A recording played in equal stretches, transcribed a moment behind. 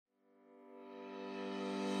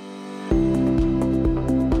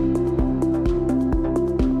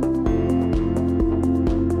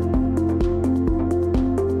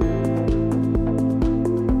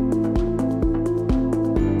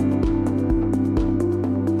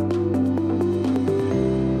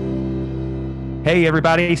Hey,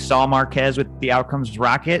 everybody. Saul Marquez with the Outcomes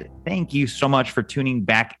Rocket. Thank you so much for tuning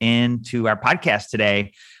back in to our podcast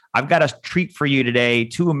today. I've got a treat for you today.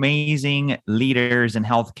 Two amazing leaders in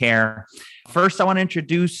healthcare. First, I want to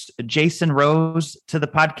introduce Jason Rose to the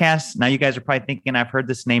podcast. Now, you guys are probably thinking I've heard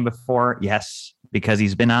this name before. Yes, because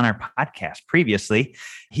he's been on our podcast previously.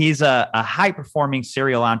 He's a high-performing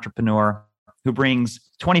serial entrepreneur who brings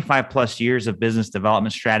 25 plus years of business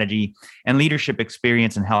development strategy and leadership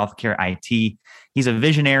experience in healthcare IT. He's a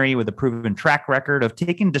visionary with a proven track record of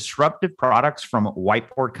taking disruptive products from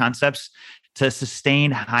whiteboard concepts to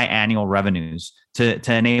sustain high annual revenues to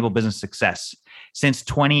enable business success. Since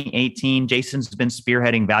 2018, Jason's been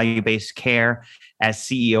spearheading value-based care as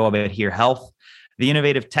CEO of AdhereHealth. The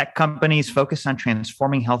innovative tech companies focus on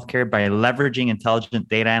transforming healthcare by leveraging intelligent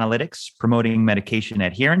data analytics, promoting medication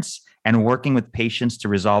adherence, and working with patients to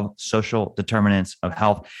resolve social determinants of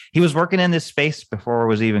health. He was working in this space before it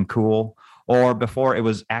was even cool or before it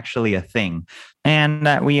was actually a thing.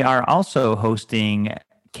 And we are also hosting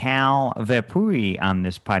Kal Vepuri on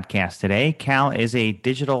this podcast today. Kal is a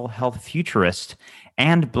digital health futurist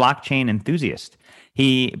and blockchain enthusiast.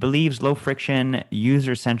 He believes low-friction,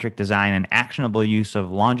 user-centric design and actionable use of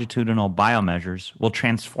longitudinal biomeasures will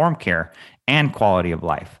transform care and quality of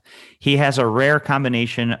life. He has a rare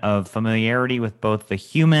combination of familiarity with both the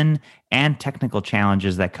human and technical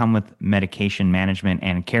challenges that come with medication management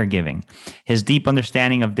and caregiving. His deep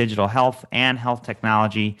understanding of digital health and health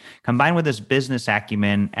technology, combined with his business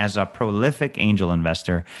acumen as a prolific angel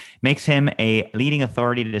investor, makes him a leading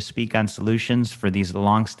authority to speak on solutions for these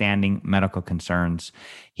long-standing medical concerns.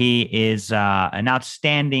 He is an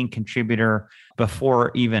outstanding contributor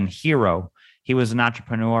before even Hero. He was an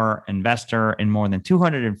entrepreneur, investor in more than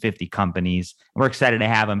 250 companies. We're excited to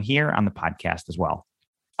have him here on the podcast as well.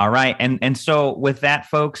 All right. And so with that,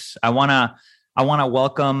 folks, I want to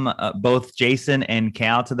welcome both Jason and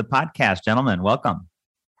Kal to the podcast. Gentlemen, welcome.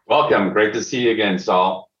 Welcome. Great to see you again,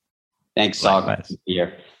 Saul. Thanks, Saul. Likewise.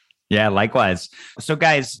 Yeah, likewise. So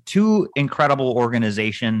guys, two incredible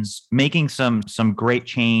organizations making some great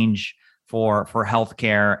change for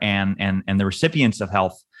healthcare and the recipients of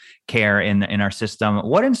health care in our system.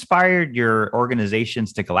 What inspired your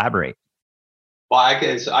organizations to collaborate? Well,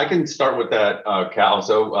 I can start with that, Kal.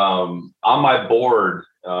 So on my board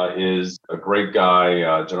is a great guy,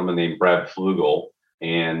 a gentleman named Brad Flugel,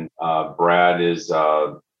 and Brad has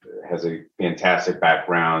a fantastic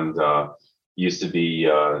background. Used to be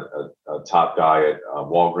a top guy at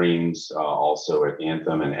Walgreens, also at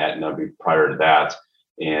Anthem and Aetna prior to that.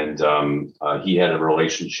 And he had a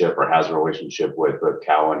relationship or has a relationship with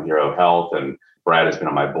Adhere and Hero Health. And Brad has been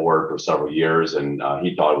on my board for several years, and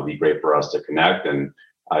he thought it would be great for us to connect. And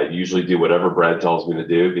I usually do whatever Brad tells me to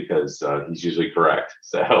do because he's usually correct.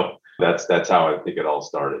 So that's how I think it all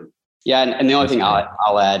started. Yeah, and the only thing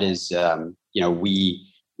I'll add is we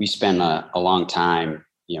spent a long time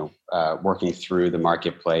working through the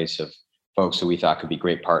marketplace of folks who we thought could be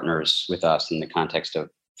great partners with us in the context of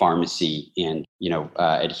pharmacy, and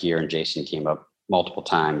Adhere and Jason came up multiple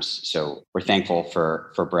times. So we're thankful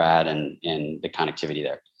for Brad and the connectivity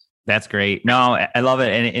there. That's great. No, I love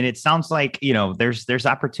it. And it sounds like, there's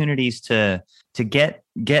opportunities to get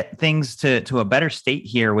things to a better state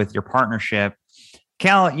here with your partnership.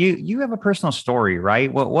 Kal, you have a personal story,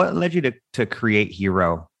 right? What led you to create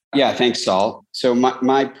Hero? Yeah, thanks, Saul. So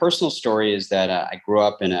my personal story is that I grew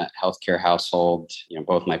up in a healthcare household.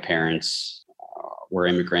 Both my parents were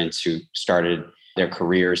immigrants who started their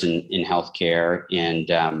careers in healthcare.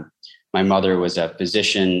 And my mother was a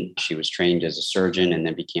physician. She was trained as a surgeon and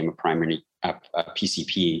then became a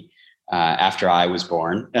PCP after I was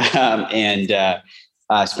born. And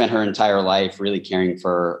spent her entire life really caring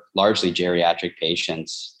for largely geriatric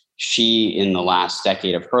patients. She, in the last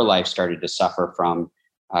decade of her life, started to suffer from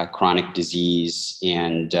chronic disease.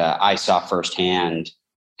 And I saw firsthand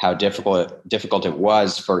how difficult it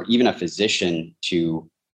was for even a physician to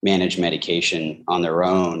manage medication on their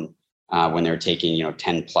own when they're taking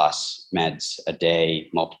 10 plus meds a day,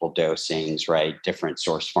 multiple dosings, right? Different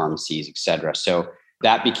source pharmacies, et cetera. So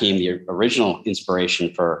that became the original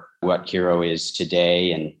inspiration for what Hero is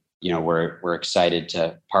today. And, we're excited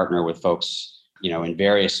to partner with folks, in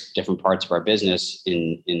various different parts of our business,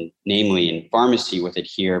 namely in pharmacy with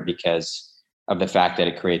Adhere, because of the fact that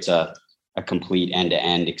it creates a complete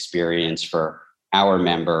end-to-end experience for our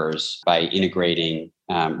members by integrating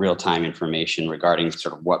real-time information regarding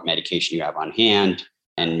sort of what medication you have on hand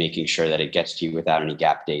and making sure that it gets to you without any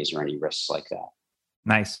gap days or any risks like that.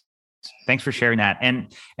 Nice. Thanks for sharing that.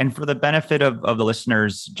 And for the benefit of the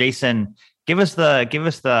listeners, Jason, Give us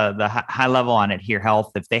the high level on Adhere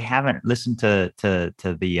Health if they haven't listened to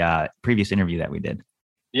the previous interview that we did.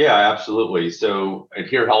 Yeah, absolutely. So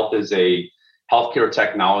Adhere Health is a healthcare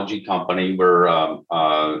technology company. We're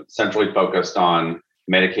centrally focused on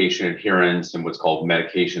medication adherence and what's called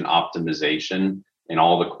medication optimization and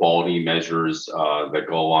all the quality measures that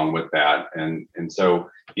go along with that. And so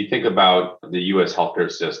you think about the U.S.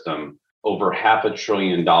 healthcare system, over $500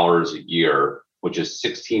 billion a year, which is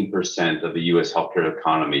 16% of the U.S. healthcare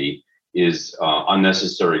economy, is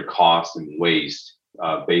unnecessary cost and waste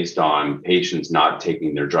based on patients not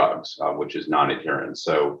taking their drugs, which is non-adherence.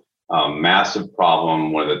 So massive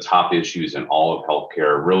problem, one of the top issues in all of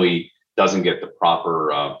healthcare, really doesn't get the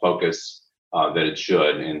proper focus that it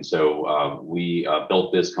should. And so we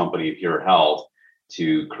built this company, Adhere Health,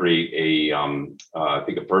 to create I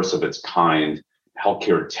think a first of its kind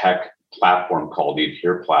healthcare tech platform called the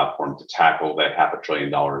Adhere platform to tackle that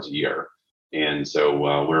 $500 billion a year. And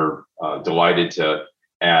so we're delighted to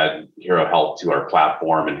add Hero Health to our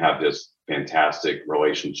platform and have this fantastic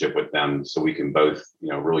relationship with them, so we can both,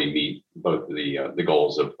 really meet both the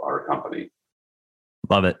goals of our company.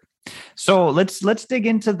 Love it. So let's dig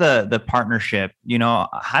into the partnership.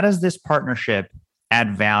 How does this partnership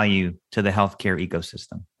add value to the healthcare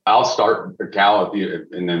ecosystem? I'll start, Kal,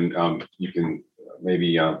 and then you can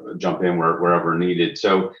maybe jump in wherever needed.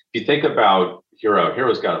 So if you think about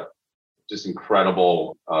Hero's got just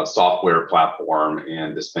incredible software platform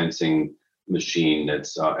and dispensing machine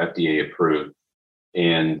that's FDA approved.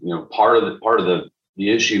 And part of the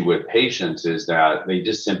issue with patients is that they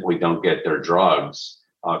just simply don't get their drugs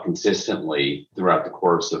consistently throughout the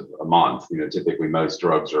course of a month. Typically most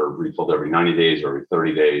drugs are refilled every 90 days or every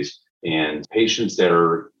 30 days. And patients that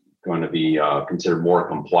are going to be considered more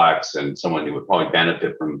complex and someone who would probably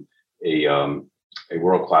benefit from a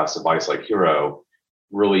world-class device like Hero,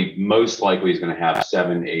 really most likely is going to have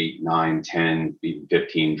 7, 8, 9, 10, even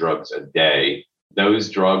 15 drugs a day. Those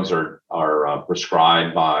drugs are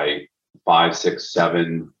prescribed by 5, 6,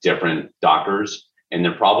 7 different doctors, and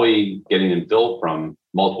they're probably getting them filled from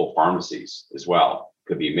multiple pharmacies as well.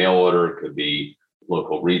 Could be mail order, could be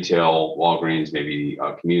local retail, Walgreens, maybe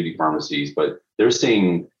community pharmacies, but they're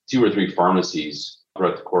seeing 2 or 3 pharmacies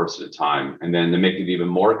throughout the course of the time. And then to make it even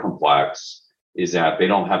more complex is that they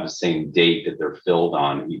don't have the same date that they're filled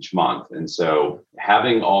on each month. And so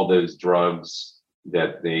having all those drugs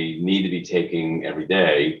that they need to be taking every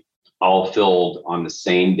day, all filled on the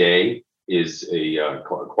same day, is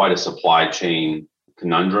quite a supply chain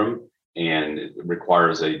conundrum, and it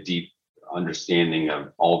requires a deep understanding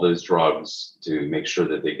of all those drugs to make sure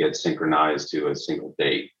that they get synchronized to a single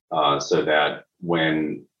date, so that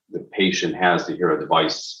when the patient has the Hero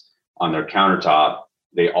device on their countertop,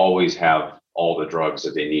 they always have all the drugs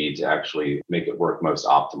that they need to actually make it work most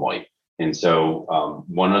optimally. And so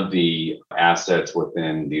one of the assets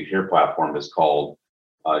within the Adhere platform is called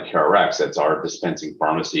AdhereRx. That's our dispensing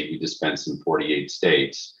pharmacy. We dispense in 48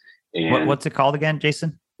 states. And what's it called again,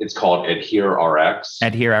 Jason? It's called AdhereRx.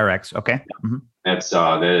 AdhereRx. Okay. Mm-hmm.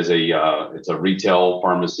 It's a retail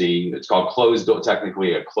pharmacy. It's called closed door,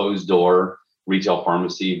 technically a closed door retail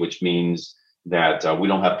pharmacy, which means that we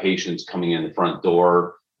don't have patients coming in the front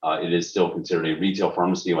door. It is still considered a retail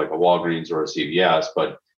pharmacy like a Walgreens or a CVS,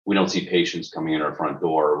 but we don't see patients coming in our front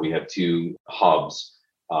door. We have 2 hubs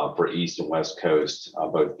for East and West Coast,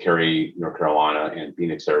 both Cary, North Carolina, and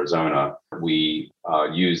Phoenix, Arizona. We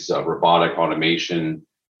use robotic automation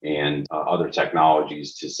and other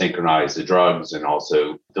technologies to synchronize the drugs and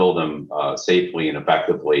also fill them safely and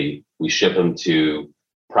effectively. We ship them to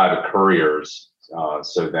private couriers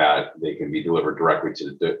so that they can be delivered directly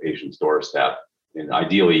to the patient's doorstep, and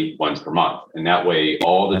ideally once per month. And that way,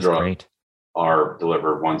 all the drugs are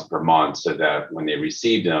delivered once per month, so that when they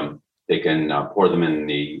receive them, they can pour them in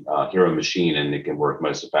the Hero machine and they can work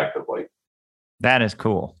most effectively. That is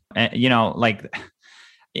cool. You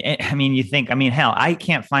think, hell, I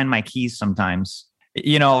can't find my keys sometimes,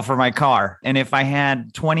 for my car. And if I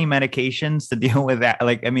had 20 medications to deal with that,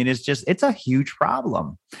 it's a huge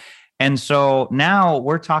problem. And so now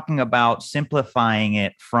we're talking about simplifying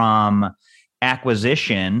it from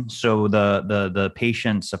acquisition, so the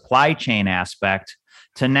patient supply chain aspect,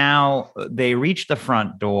 to now they reach the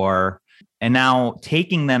front door, and now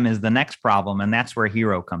taking them is the next problem. And that's where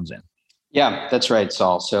Hero comes in. Yeah, that's right,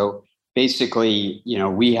 Saul. So basically,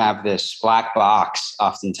 we have this black box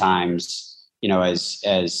oftentimes,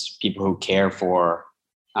 as people who care for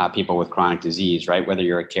people with chronic disease, right? Whether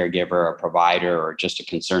you're a caregiver, a provider, or just a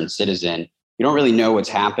concerned citizen, you don't really know what's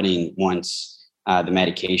happening once the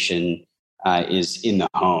medication is in the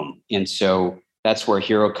home. And so that's where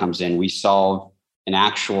Hero comes in. We solve an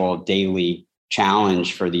actual daily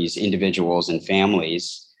challenge for these individuals and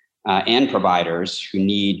families and providers who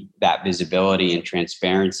need that visibility and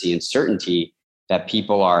transparency and certainty that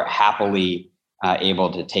people are happily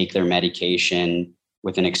able to take their medication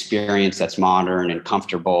with an experience that's modern and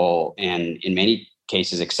comfortable, and in many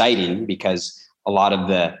cases exciting, because a lot of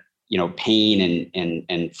the pain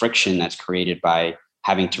and friction that's created by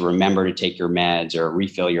having to remember to take your meds or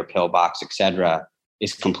refill your pill box, et cetera,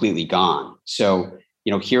 is completely gone. So,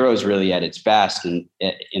 Hero is really at its best in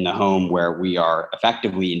the home, where we are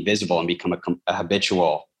effectively invisible and become a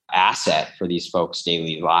habitual asset for these folks'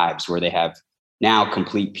 daily lives, where they have now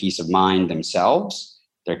complete peace of mind themselves.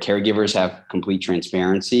 Their caregivers have complete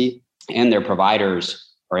transparency, and their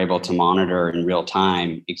providers are able to monitor in real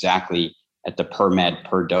time exactly at the per med,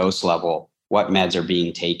 per dose level, what meds are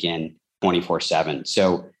being taken 24/7.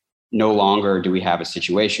 So no longer do we have a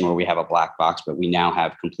situation where we have a black box, but we now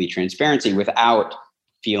have complete transparency without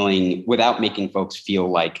making folks feel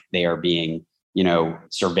like they are being,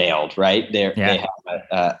 surveilled, right? They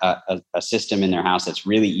have a system in their house that's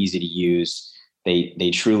really easy to use.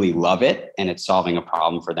 They truly love it, and it's solving a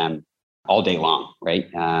problem for them all day long, right?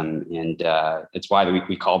 And it's why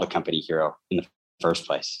we call the company Hero in the first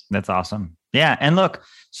place. That's awesome. Yeah. And look,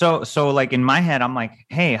 so like in my head, I'm like,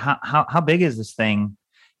 hey, how big is this thing?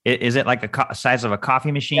 Is it like a size of a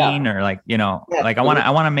coffee machine, or like, like I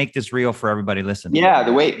want to make this real for everybody listening. Yeah.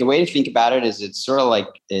 The way to think about it is it's sort of like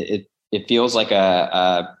it feels like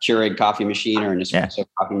a Keurig coffee machine or an espresso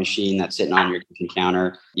coffee machine that's sitting on your kitchen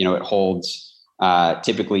counter. It holds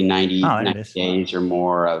typically 90 days or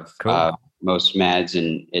more of most meds,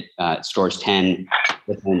 and it stores 10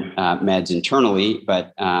 different meds internally,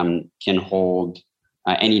 but can hold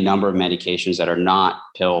any number of medications that are not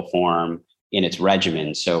pill form in its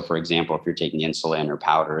regimen. So, for example, if you're taking insulin or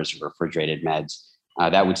powders or refrigerated meds,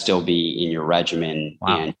 that would still be in your regimen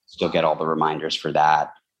and still get all the reminders for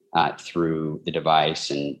that through the device,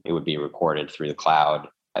 and it would be recorded through the cloud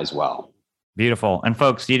as well. Beautiful. And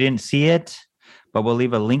folks, you didn't see it, but we'll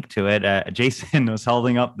leave a link to it. Jason was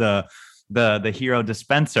holding up the Hero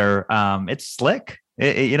dispenser. It's slick.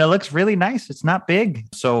 It looks really nice. It's not big.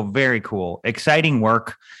 So very cool. Exciting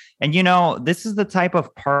work. And, this is the type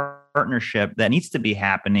of partnership that needs to be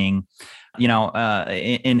happening,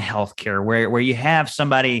 in healthcare, where you have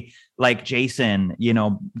somebody like Jason,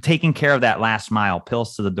 taking care of that last mile,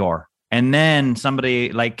 pills to the door. And then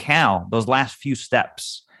somebody like Kal, those last few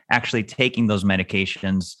steps, actually taking those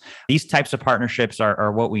medications. These types of partnerships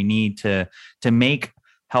are what we need to make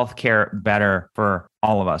healthcare better for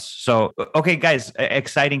all of us. So, okay, guys,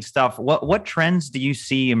 exciting stuff. What trends do you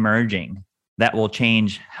see emerging that will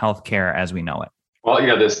change healthcare as we know it? Well,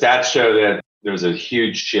 the stats show that there's a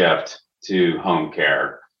huge shift to home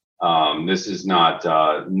care. This is not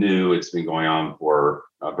new. It's been going on for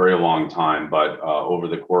a very long time, but over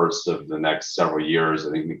the course of the next several years,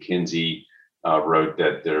 I think McKinsey wrote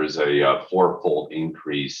that there's a fourfold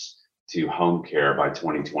increase to home care by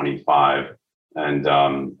 2025. And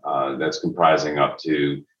that's comprising up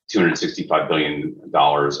to $265 billion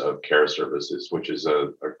of care services, which is a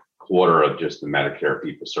quarter of just the Medicare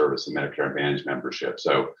fee-for-service and Medicare Advantage membership.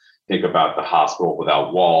 So think about the hospital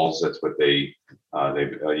without walls. That's what they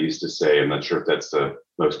used to say. I'm not sure if that's the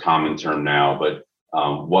most common term now, but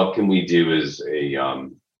what can we do as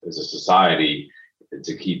a society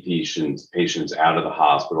to keep patients out of the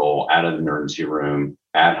hospital, out of the emergency room,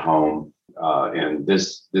 at home? And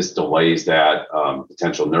this delays that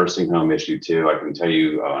potential nursing home issue too. I can tell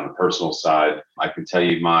you on a personal side, I can tell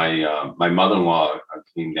you my mother-in-law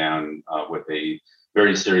came down with a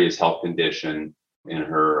very serious health condition in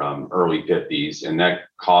her early 50s, and that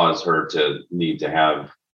caused her to need to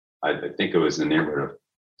have, I think it was in the neighborhood of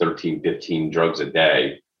 13, 15 drugs a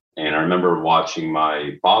day. And I remember watching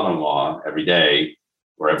my father-in-law every day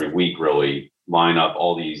or every week really line up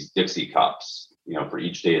all these Dixie cups, for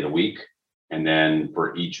each day of the week, and then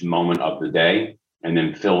for each moment of the day, and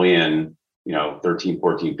then fill in, 13,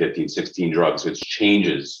 14, 15, 16 drugs, which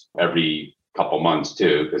changes every couple months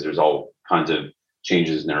too, because there's all kinds of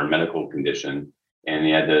changes in their medical condition. And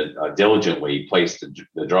he had to diligently place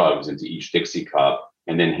the drugs into each Dixie cup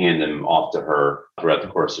and then hand them off to her throughout the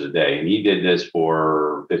course of the day. And he did this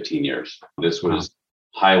for 15 years. This was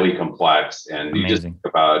highly complex. And amazing. You just think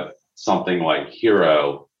about something like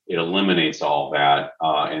Hero, it eliminates all that.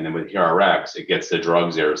 And then with HeroRx, it gets the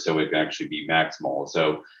drugs there so it can actually be maximal.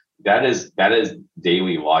 So that is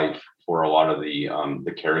daily life for a lot of the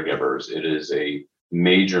caregivers. It is a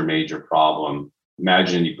major, major problem.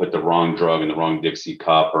 Imagine you put the wrong drug in the wrong Dixie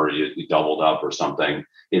cup, or you doubled up or something.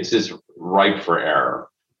 It's just ripe for error.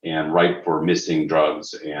 and ripe for missing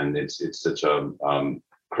drugs. And it's such a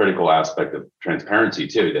critical aspect of transparency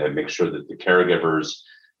too, to make sure that the caregivers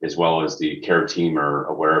as well as the care team are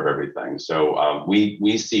aware of everything. So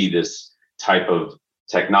we see this type of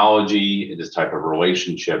technology, this type of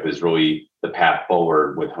relationship is really the path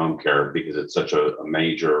forward with home care, because it's such a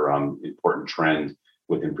major important trend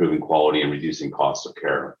with improving quality and reducing costs of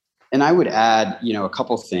care. And I would add, a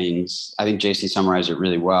couple things. I think Jason summarized it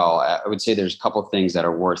really well. I would say there's a couple things that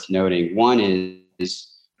are worth noting. One is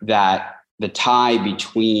that the tie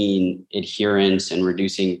between adherence and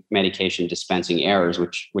reducing medication dispensing errors,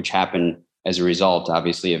 which happen as a result,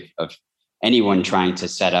 obviously, of anyone trying to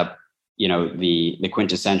set up, the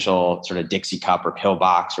quintessential sort of Dixie cup or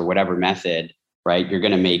pillbox or whatever method, right? You're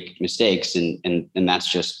going to make mistakes, and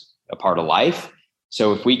that's just a part of life.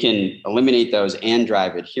 So if we can eliminate those and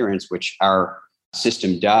drive adherence, which our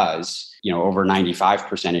system does, over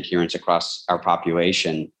 95% adherence across our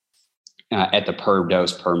population at the per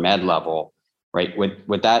dose per med level, right?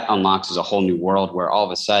 What that unlocks is a whole new world where all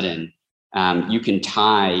of a sudden you can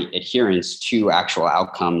tie adherence to actual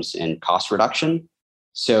outcomes and cost reduction.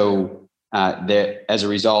 So as a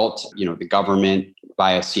result, the government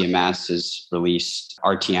via CMS has released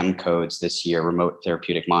RTM codes this year, remote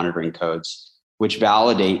therapeutic monitoring codes, which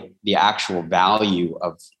validate the actual value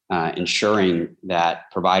of ensuring that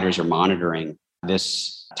providers are monitoring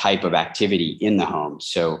this type of activity in the home.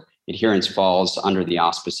 So adherence falls under the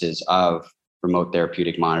auspices of remote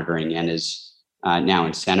therapeutic monitoring and is now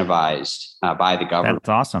incentivized by the government. That's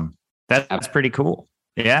awesome. That's pretty cool.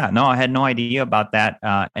 Yeah, no, I had no idea about that.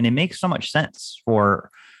 And it makes so much sense for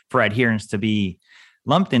adherence to be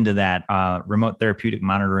lumped into that remote therapeutic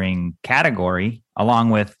monitoring category, along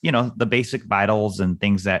with, the basic vitals and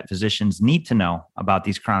things that physicians need to know about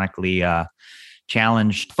these chronically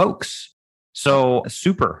challenged folks. So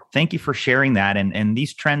super. Thank you for sharing that. And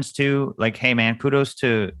these trends too, like, hey man, kudos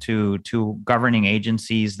to governing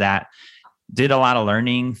agencies that did a lot of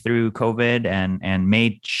learning through COVID and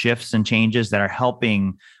made shifts and changes that are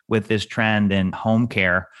helping with this trend in home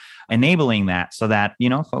care, enabling that so that,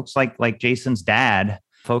 folks like Jason's dad,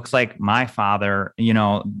 folks like my father,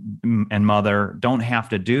 and mother don't have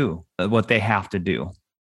to do what they have to do.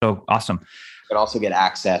 So awesome. But also get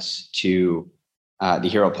access to the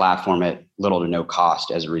Hero platform at little to no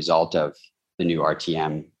cost as a result of the new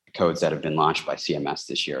RTM codes that have been launched by CMS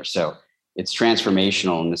this year. So it's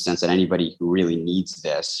transformational in the sense that anybody who really needs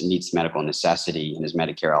medical necessity and is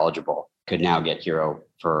Medicare eligible could now get Hero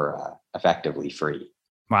for effectively free.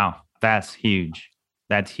 Wow, that's huge.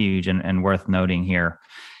 That's huge and worth noting here.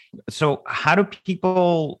 So how do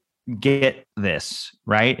people get this,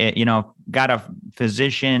 right? Got a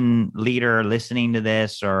physician leader listening to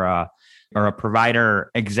this or a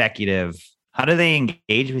provider executive. How do they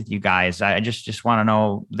engage with you guys? I just want to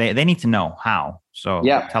know, they need to know how. So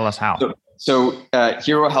tell us how. So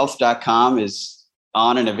AdhereHealth.com is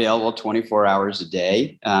on and available 24 hours a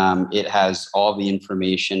day. It has all the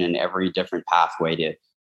information and every different pathway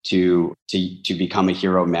to become a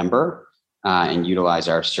Hero member and utilize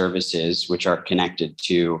our services, which are connected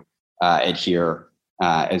to Adhere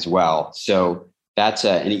as well. So that's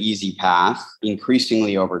an easy path.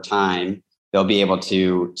 Increasingly over time, they'll be able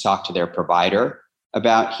to talk to their provider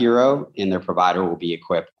about Hero, and their provider will be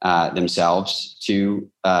equipped themselves to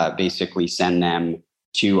basically send them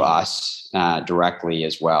to us directly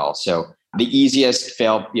as well. So the easiest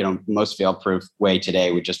most fail-proof way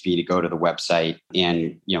today would just be to go to the website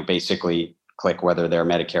and basically click whether they're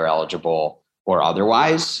Medicare eligible or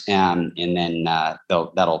otherwise, and then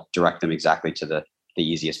that'll direct them exactly to the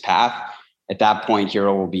easiest path. At that point,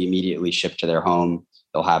 Hero will be immediately shipped to their home.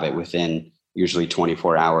 They'll have it within usually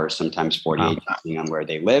 24 hours, sometimes 48, depending on where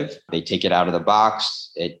they live. They take it out of the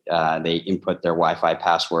box. They input their Wi-Fi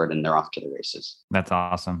password, and they're off to the races. That's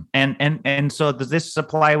awesome. And so does this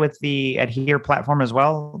apply with the Adhere platform as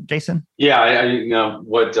well, Jason? Yeah,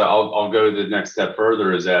 I'll go to the next step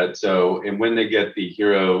further is that and when they get the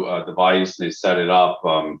Hero device and they set it up,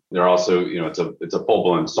 they're also it's a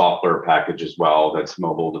full-blown software package as well that's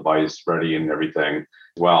mobile device ready and everything.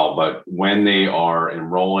 Well, but when they are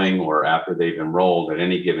enrolling or after they've enrolled at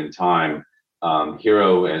any given time,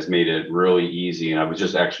 Hero has made it really easy. And I was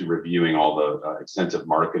just actually reviewing all the extensive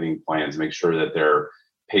marketing plans, make sure that their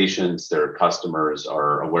patients, their customers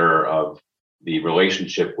are aware of the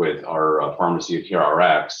relationship with our pharmacy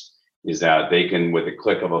AdhereRx, is that they can, with a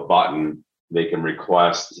click of a button, they can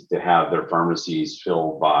request to have their pharmacies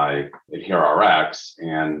filled by AdhereRx.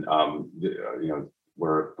 And,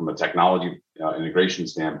 we're from a technology integration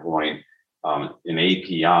standpoint, an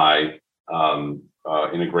API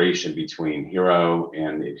integration between Hero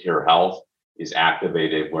and AdhereHealth is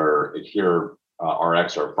activated, where Adhere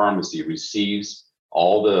RX, our pharmacy, receives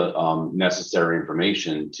all the necessary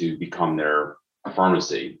information to become their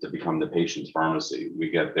pharmacy, to become the patient's pharmacy. We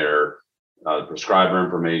get their prescriber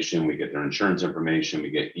information, we get their insurance information, we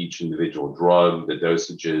get each individual drug, the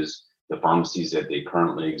dosages, the pharmacies that they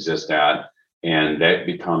currently exist at, and that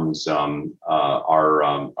becomes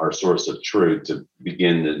our source of truth to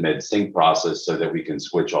begin the med sync process, so that we can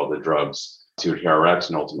switch all the drugs to AdhereRx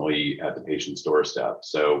and ultimately at the patient's doorstep.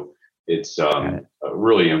 So it's a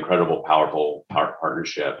really incredible, powerful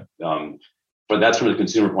partnership. But that's from the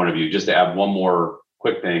consumer point of view. Just to add one more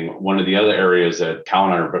quick thing, one of the other areas that Kal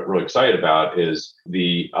and I are really excited about is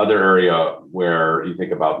the other area where you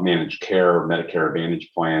think about managed care, Medicare Advantage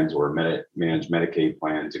plans, or managed Medicaid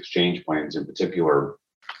plans, exchange plans in particular,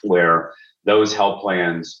 where those health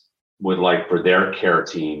plans would like for their care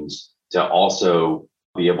teams to also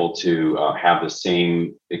be able to have the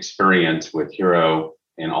same experience with Hero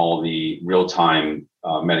and all the real-time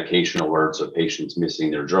medication alerts of patients missing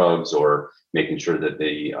their drugs, or making sure that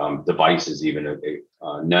the device is even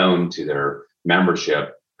known to their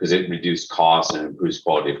membership, because it reduces costs and improves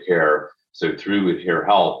quality of care. So through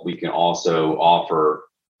AdhereHealth, we can also offer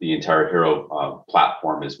the entire Hero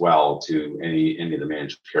platform as well to any of the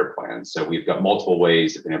managed care plans. So we've got multiple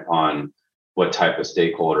ways, depending upon what type of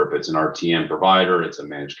stakeholder, if it's an RTM provider, it's a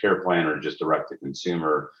managed care plan, or just direct to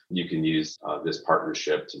consumer, you can use this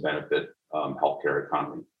partnership to benefit healthcare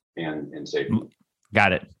economy and safety.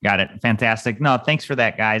 Got it. Fantastic. No, thanks for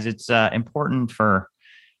that, guys. It's important for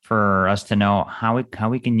us to know how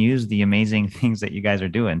we can use the amazing things that you guys are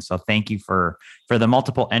doing. So thank you for the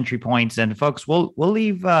multiple entry points. And folks, we'll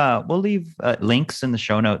leave links in the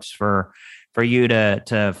show notes for you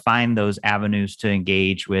to find those avenues to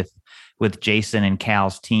engage with Jason and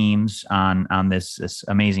Kal's teams on this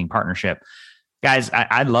amazing partnership. Guys,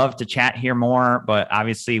 I'd love to chat here more, but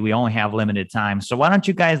obviously we only have limited time. So why don't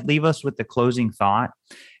you guys leave us with the closing thought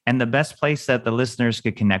and the best place that the listeners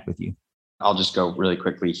could connect with you? I'll just go really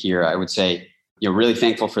quickly here. I would say, really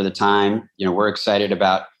thankful for the time. We're excited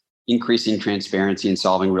about increasing transparency and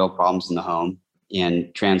solving real problems in the home, and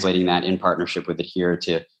translating that in partnership with Adhere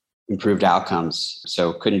to improved outcomes.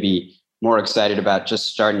 So couldn't be more excited about just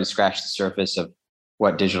starting to scratch the surface of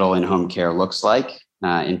what digital in-home care looks like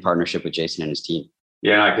in partnership with Jason and his team.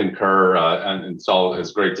 Yeah, I concur. And Saul,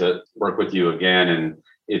 it's great to work with you again. And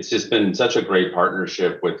it's just been such a great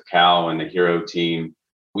partnership with Kal and the Hero team.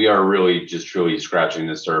 We are really just truly scratching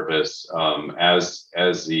the surface as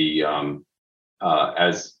the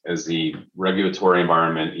regulatory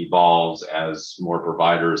environment evolves, as more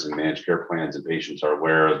providers and managed care plans and patients are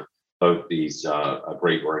aware of both these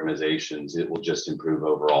great organizations. It will just improve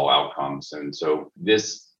overall outcomes. And so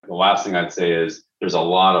the last thing I'd say is there's a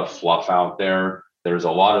lot of fluff out there. There's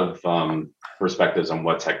a lot of perspectives on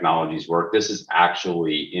what technologies work. This is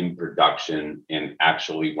actually in production and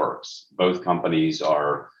actually works. Both companies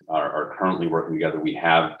are currently working together. We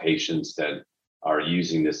have patients that are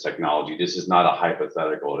using this technology. This is not a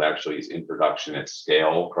hypothetical. It actually is in production at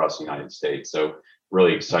scale across the United States. So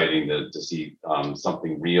really exciting to see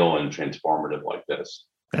something real and transformative like this.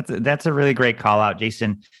 That's a really great call out,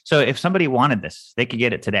 Jason. So if somebody wanted this, they could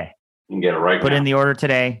get it today. You can get it right now. Put in the order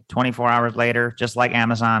today, 24 hours later, just like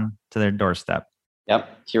Amazon, to their doorstep.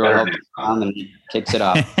 Yep. Hero on and kicks it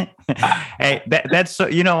off. Hey, that's so,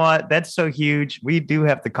 you know what? That's so huge. We do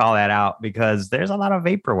have to call that out, because there's a lot of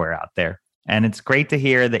vaporware out there. And it's great to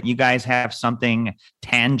hear that you guys have something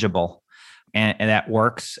tangible and that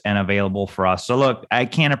works and available for us. So look, I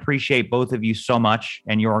can't appreciate both of you so much,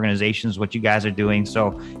 and your organizations, what you guys are doing.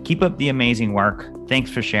 So keep up the amazing work.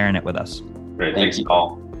 Thanks for sharing it with us. Great. Thanks,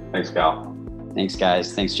 Kal. Thanks, Kal. Thanks,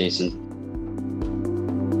 guys. Thanks, Jason.